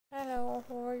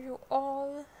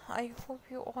I hope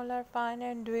you all are fine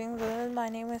and doing well. My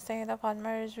name is Sayeda Fatma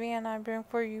Rizvi and I bring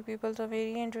for you people the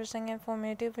very interesting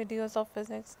informative videos of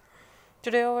physics.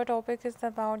 Today our topic is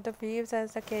about the waves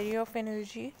as a carrier of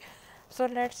energy. So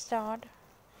let's start.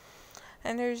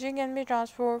 Energy can be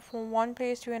transferred from one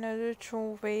place to another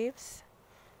through waves.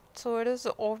 So it is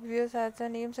obvious, as the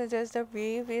name suggests, the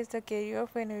wave is the carrier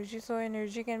of energy. So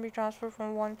energy can be transferred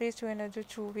from one place to another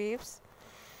through waves.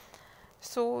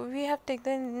 So we have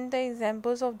taken the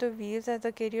examples of the waves as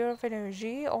the carrier of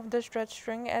energy of the stretch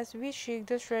string. As we shake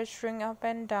the stretch string up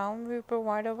and down, we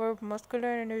provide our muscular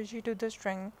energy to the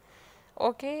string.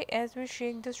 Okay, as we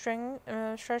shake the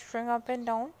stretch string up and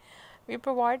down, we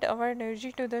provide our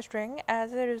energy to the string.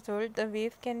 As a result, the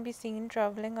wave can be seen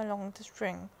traveling along the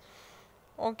string.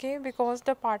 Okay, because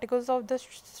the particles of the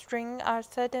string are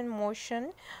set in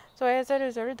motion, so as a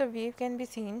result, the wave can be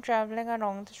seen traveling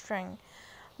along the string.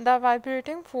 The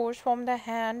vibrating force from the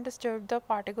hand disturbed the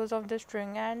particles of the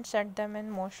string and set them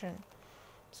in motion.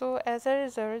 So, as a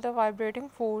result, the vibrating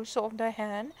force of the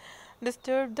hand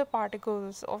disturbed the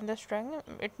particles of the string.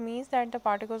 It means that the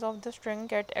particles of the string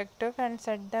get active and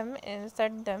set them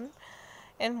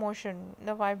in motion.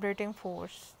 The vibrating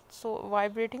force. So,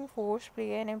 vibrating force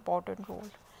play an important role.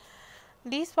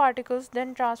 These particles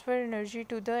then transfer energy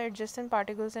to the adjacent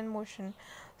particles in motion.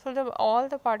 So all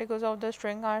the particles of the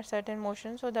string are set in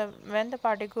motion. So when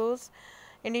the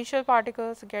initial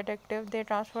particles get active, they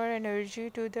transfer energy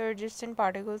to the adjacent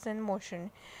particles in motion.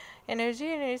 Energy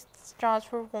is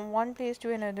transferred from one place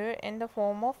to another in the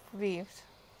form of waves.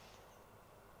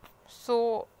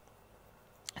 So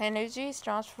energy is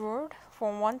transferred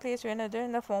from one place to another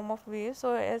in the form of waves.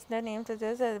 So as the name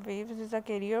suggests, a wave is a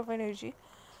carrier of energy.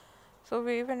 So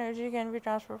wave energy can be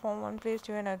transferred from one place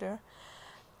to another.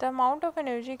 The amount of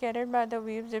energy carried by the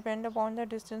waves depend upon the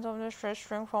distance of the stretch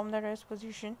string from the rest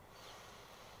position.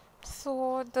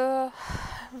 So the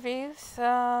waves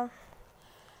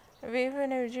wave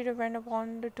energy depend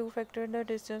upon the two factors: the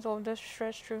distance of the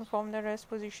stretch string from the rest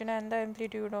position and the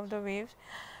amplitude of the waves.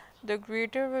 The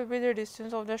greater will be the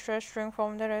distance of the stretch string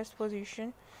from the rest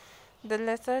position, the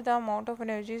lesser the amount of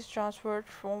energy is transferred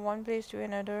from one place to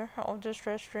another of the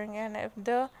stretch string, and if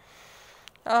the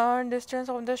distance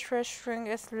of the stretch string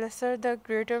is lesser, the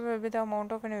greater will be the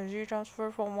amount of energy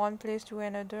transferred from one place to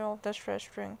another of the stretch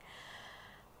string.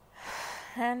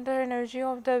 And the energy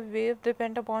of the wave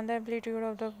depend upon the amplitude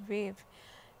of the wave.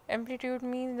 Amplitude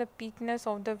means the peakness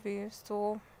of the wave.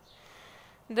 So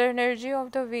the energy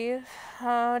of the wave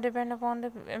depend upon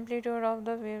the amplitude of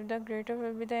the wave. The greater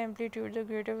will be the amplitude, the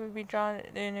greater will be the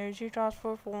energy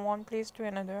transfer from one place to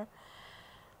another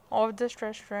of the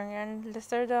stretch string, and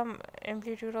lesser the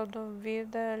amplitude of the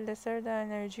wave, the lesser the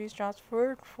energy is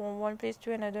transferred from one place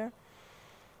to another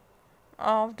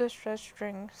of the stretch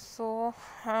string. So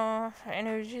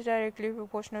energy is directly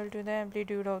proportional to the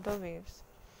amplitude of the waves.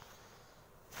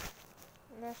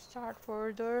 Let's start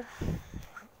further.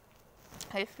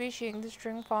 If we shake the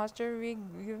string faster, we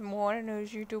give more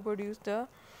energy to produce the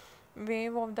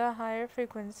wave of the higher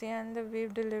frequency, and the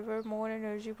wave deliver more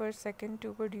energy per second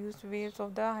to produce waves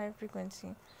of the higher frequency.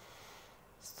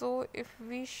 So if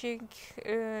we shake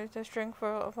the string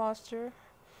faster,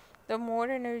 the more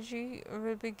energy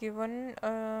will be given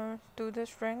to the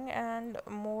string and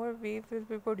more wave will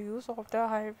be produced of the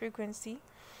higher frequency,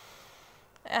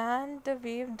 and the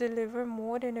wave deliver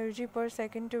more energy per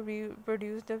second to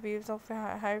produce the waves of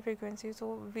higher frequency.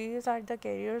 So waves are the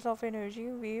carriers of energy.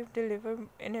 Wave deliver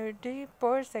energy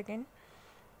per second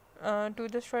to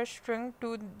the stretch string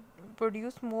to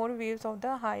produce more waves of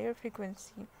the higher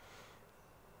frequency.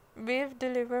 Wave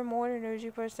deliver more energy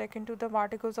per second to the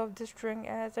particles of the string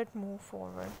as it move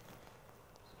forward.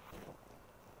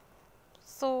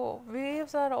 So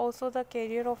waves are also the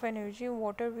carrier of energy.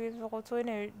 Water waves also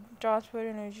transfer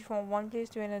energy from one place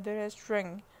to another as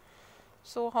string.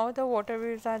 So how the water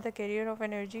waves are the carrier of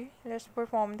energy? Let's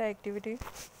perform the activity.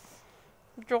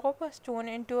 Drop a stone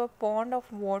into a pond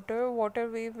of water. Water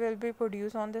wave will be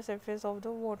produced on the surface of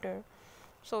the water.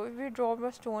 So if we drop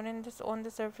a stone on the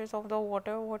surface of the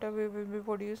water, water wave will be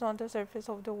produced on the surface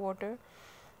of the water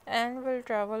and will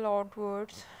travel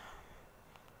outwards.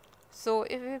 So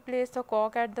if we place the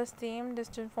cork at the same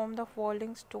distance from the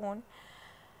falling stone,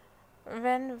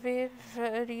 when wave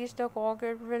reach the cork,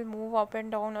 it will move up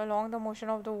and down along the motion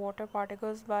of the water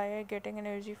particles by getting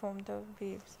energy from the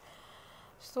waves.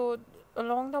 So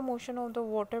along the motion of the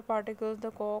water particles,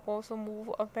 the cork also move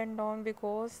up and down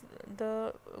because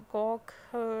the cork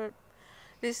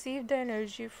receive the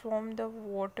energy from the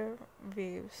water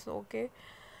waves. Okay,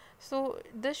 So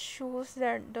this shows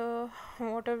that the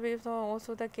water waves are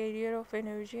also the carrier of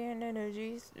energy, and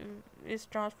energy is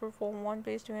transferred from one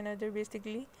place to another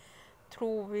basically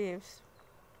through waves.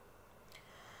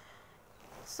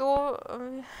 So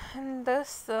in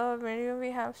this video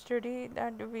we have studied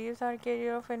that the waves are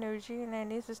carrier of energy in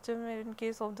any system in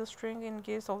case of the string, in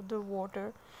case of the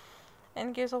water.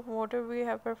 In case of water, we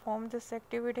have performed this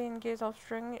activity. In case of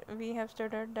string, we have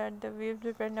studied that the waves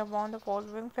depend upon the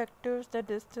following factors: the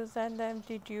distance and the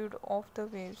amplitude of the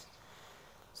waves.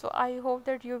 So I hope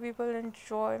that you people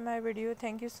enjoy my video.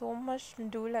 Thank you so much.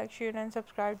 Do like, share and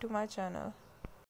subscribe to my channel.